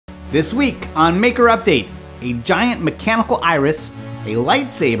This week on Maker Update, a giant mechanical iris, a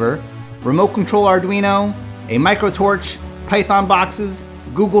lightsaber, remote control Arduino, a microtorch, Python boxes,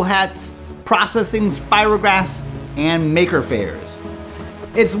 Google hats, processing-spirographs, and maker fairs.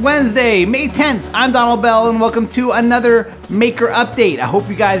 It's Wednesday, May 10th. I'm Donald Bell and welcome to another Maker Update. I hope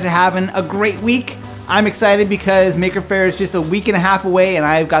you guys are having a great week. I'm excited because Maker Faire is just a week and a half away and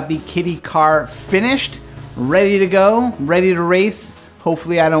I've got the kitty car finished, ready to go, ready to race.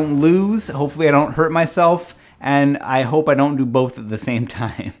 Hopefully I don't lose, hopefully I don't hurt myself, and I hope I don't do both at the same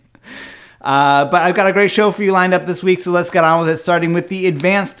time. But I've got a great show for you lined up this week, so let's get on with it, starting with the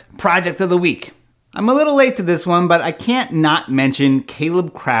advanced project of the week. I'm a little late to this one, but I can't not mention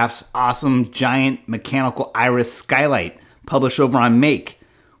Caleb Craft's awesome giant mechanical iris skylight, published over on Make.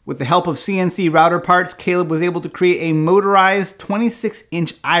 With the help of CNC router parts, Caleb was able to create a motorized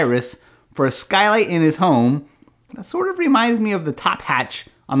 26-inch iris for a skylight in his home that sort of reminds me of the top hatch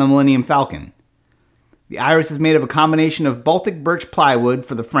on the Millennium Falcon. The iris is made of a combination of Baltic birch plywood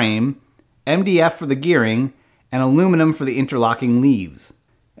for the frame, MDF for the gearing, and aluminum for the interlocking leaves.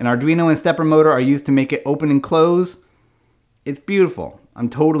 An Arduino and stepper motor are used to make it open and close. It's beautiful. I'm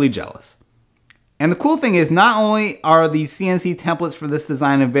totally jealous. And the cool thing is, not only are the CNC templates for this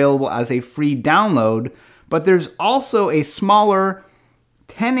design available as a free download, but there's also a smaller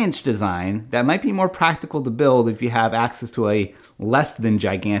 10-inch design that might be more practical to build if you have access to a less than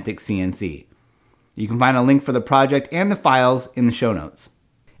gigantic CNC. You can find a link for the project and the files in the show notes.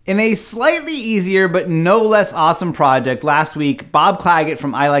 In a slightly easier but no less awesome project, last week, Bob Clagett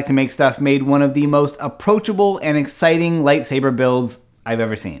from I Like to Make Stuff made one of the most approachable and exciting lightsaber builds I've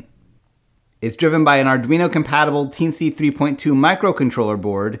ever seen. It's driven by an Arduino-compatible Teensy 3.2 microcontroller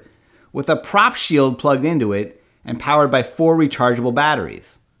board with a prop shield plugged into it and powered by 4 rechargeable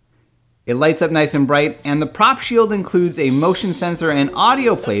batteries. It lights up nice and bright, and the prop shield includes a motion sensor and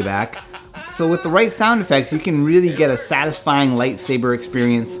audio playback, so with the right sound effects, you can really get a satisfying lightsaber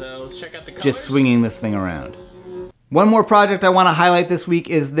experience just swinging this thing around. One more project I want to highlight this week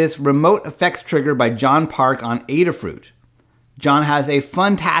is this remote effects trigger by John Park on Adafruit. John has a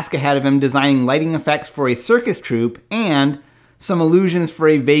fun task ahead of him designing lighting effects for a circus troupe and some illusions for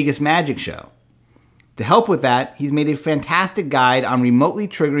a Vegas magic show. To help with that, he's made a fantastic guide on remotely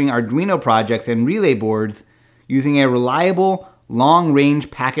triggering Arduino projects and relay boards using a reliable,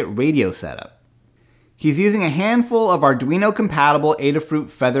 long-range packet radio setup. He's using a handful of Arduino-compatible Adafruit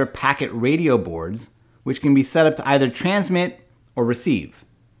Feather packet radio boards, which can be set up to either transmit or receive.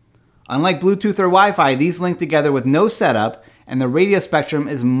 Unlike Bluetooth or Wi-Fi, these link together with no setup, and the radio spectrum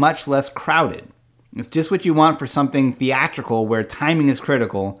is much less crowded. It's just what you want for something theatrical where timing is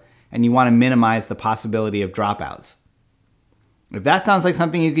critical, and you want to minimize the possibility of dropouts. If that sounds like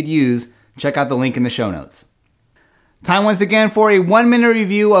something you could use, check out the link in the show notes. Time once again for a 1-minute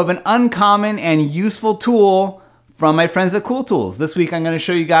review of an uncommon and useful tool from my friends at Cool Tools. This week I'm going to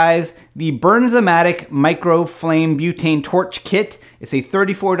show you guys the Bernz-O-Matic Micro Flame Butane Torch Kit. It's a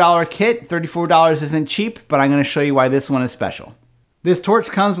 $34 kit. $34 isn't cheap, but I'm going to show you why this one is special. This torch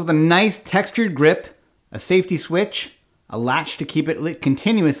comes with a nice textured grip, a safety switch, a latch to keep it lit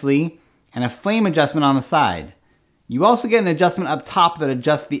continuously, and a flame adjustment on the side. You also get an adjustment up top that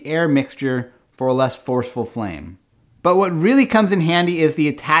adjusts the air mixture for a less forceful flame. But what really comes in handy is the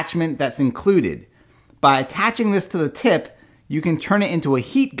attachment that's included. By attaching this to the tip, you can turn it into a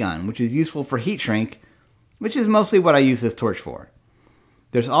heat gun, which is useful for heat shrink, which is mostly what I use this torch for.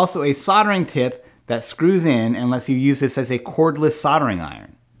 There's also a soldering tip that screws in and lets you use this as a cordless soldering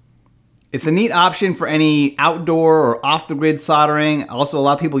iron. It's a neat option for any outdoor or off-the-grid soldering. Also, a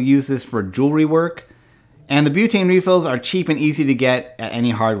lot of people use this for jewelry work. And the butane refills are cheap and easy to get at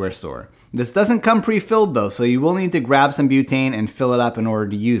any hardware store. This doesn't come pre-filled though, so you will need to grab some butane and fill it up in order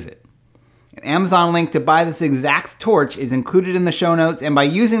to use it. An Amazon link to buy this exact torch is included in the show notes, and by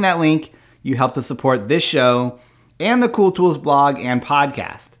using that link, you help to support this show and the Cool Tools blog and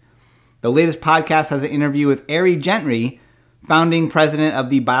podcast. The latest podcast has an interview with Ari Gentry, founding president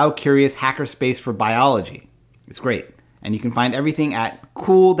of the BioCurious Hackerspace for Biology. It's great, and you can find everything at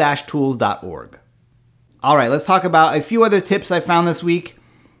cool-tools.org. All right, let's talk about a few other tips I found this week.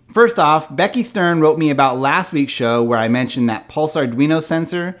 First off, Becky Stern wrote me about last week's show where I mentioned that Pulse Arduino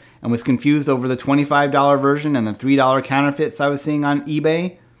sensor and was confused over the $25 version and the $3 counterfeits I was seeing on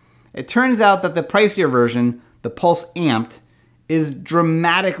eBay. It turns out that the pricier version, the Pulse Amped, is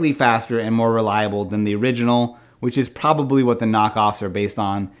dramatically faster and more reliable than the original, which is probably what the knockoffs are based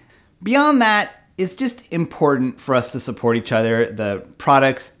on. Beyond that, it's just important for us to support each other, the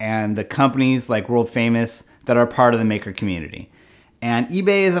products and the companies like World Famous that are part of the maker community. And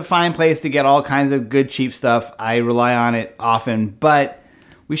eBay is a fine place to get all kinds of good cheap stuff. I rely on it often, but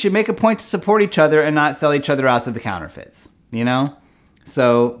we should make a point to support each other and not sell each other out to the counterfeits, you know?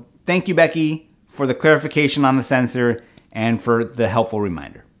 So thank you, Becky, for the clarification on the sensor and for the helpful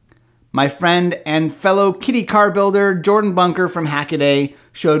reminder. My friend and fellow kitty car builder, Jordan Bunker from Hackaday,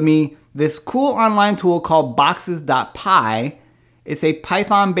 showed me this cool online tool called Boxes.py. It's a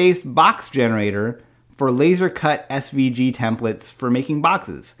Python-based box generator for laser-cut SVG templates for making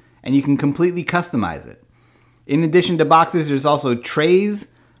boxes, and you can completely customize it. In addition to boxes, there's also trays,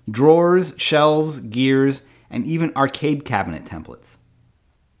 drawers, shelves, gears, and even arcade cabinet templates.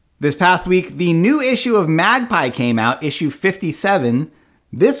 This past week, the new issue of MagPi came out, issue 57.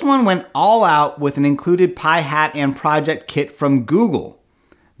 This one went all out with an included Pi Hat and project kit from Google.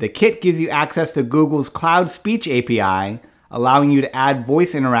 The kit gives you access to Google's Cloud Speech API, allowing you to add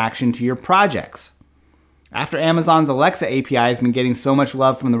voice interaction to your projects. After Amazon's Alexa API has been getting so much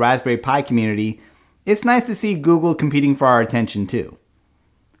love from the Raspberry Pi community, it's nice to see Google competing for our attention too.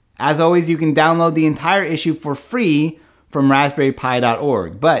 As always, you can download the entire issue for free from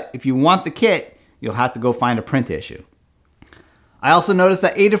raspberrypi.org, but if you want the kit, you'll have to go find a print issue. I also noticed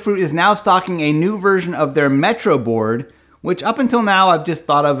that Adafruit is now stocking a new version of their Metro board, which up until now I've just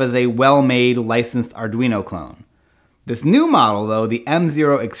thought of as a well-made licensed Arduino clone. This new model though, the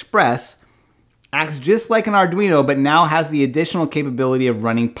M0 Express, acts just like an Arduino but now has the additional capability of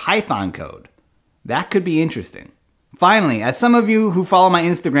running Python code. That could be interesting. Finally, as some of you who follow my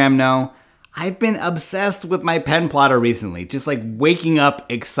Instagram know, I've been obsessed with my pen plotter recently, just like waking up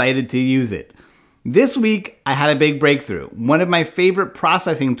excited to use it. This week, I had a big breakthrough. One of my favorite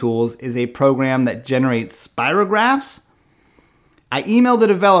processing tools is a program that generates spirographs. I emailed the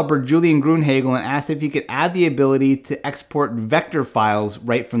developer, Julien Grünhagel, and asked if he could add the ability to export vector files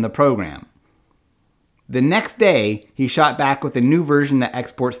right from the program. The next day, he shot back with a new version that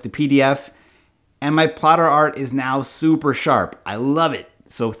exports to PDF, and my plotter art is now super sharp. I love it.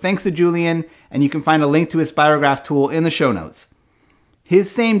 So thanks to Julien, and you can find a link to his Spirograph tool in the show notes.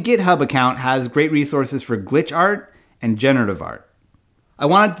 His same GitHub account has great resources for glitch art and generative art. I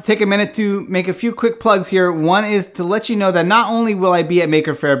wanted to take a minute to make a few quick plugs here. One is to let you know that not only will I be at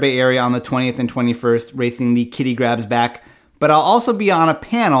Maker Faire Bay Area on the 20th and 21st racing the Kitty Grabs back, but I'll also be on a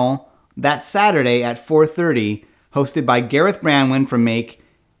panel that Saturday at 4:30 hosted by Gareth Branwin from Make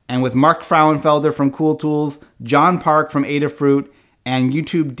and with Mark Frauenfelder from Cool Tools, John Park from Adafruit, and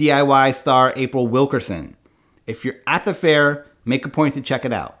YouTube DIY star April Wilkerson. If you're at the fair, make a point to check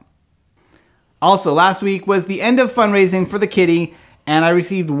it out. Also, last week was the end of fundraising for the kitty, and I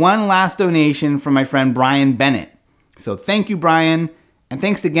received one last donation from my friend Brian Bennett. So thank you, Brian, and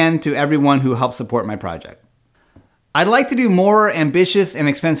thanks again to everyone who helped support my project. I'd like to do more ambitious and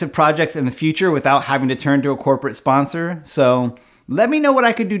expensive projects in the future without having to turn to a corporate sponsor, so let me know what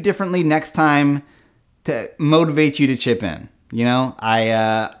I could do differently next time to motivate you to chip in. You know,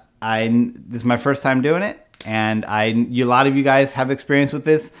 this is my first time doing it, and a lot of you guys have experience with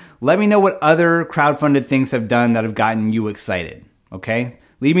this. Let me know what other crowdfunded things have done that have gotten you excited, okay?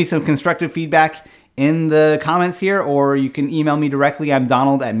 Leave me some constructive feedback in the comments here, or you can email me directly. I'm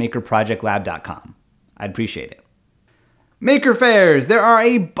donald@makerprojectlab.com. I'd appreciate it. Maker Fairs. There are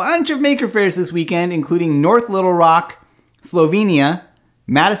a bunch of Maker Fairs this weekend, including North Little Rock, Slovenia,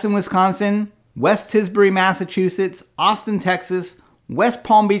 Madison, Wisconsin, West Tisbury, Massachusetts, Austin, Texas, West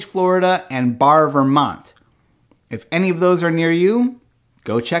Palm Beach, Florida, and Barre, Vermont. If any of those are near you,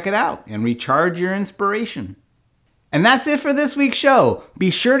 go check it out and recharge your inspiration. And that's it for this week's show. Be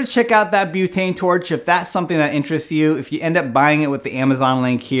sure to check out that butane torch if that's something that interests you. If you end up buying it with the Amazon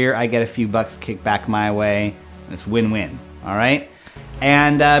link here, I get a few bucks kicked back my way. It's win-win, all right?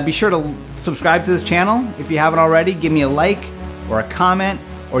 And be sure to subscribe to this channel if you haven't already. Give me a like or a comment,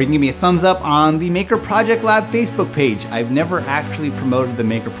 or you can give me a thumbs up on the Maker Project Lab Facebook page. I've never actually promoted the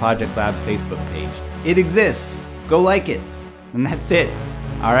Maker Project Lab Facebook page. It exists. Go like it. And that's it.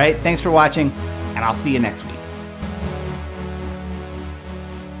 All right, thanks for watching, and I'll see you next week.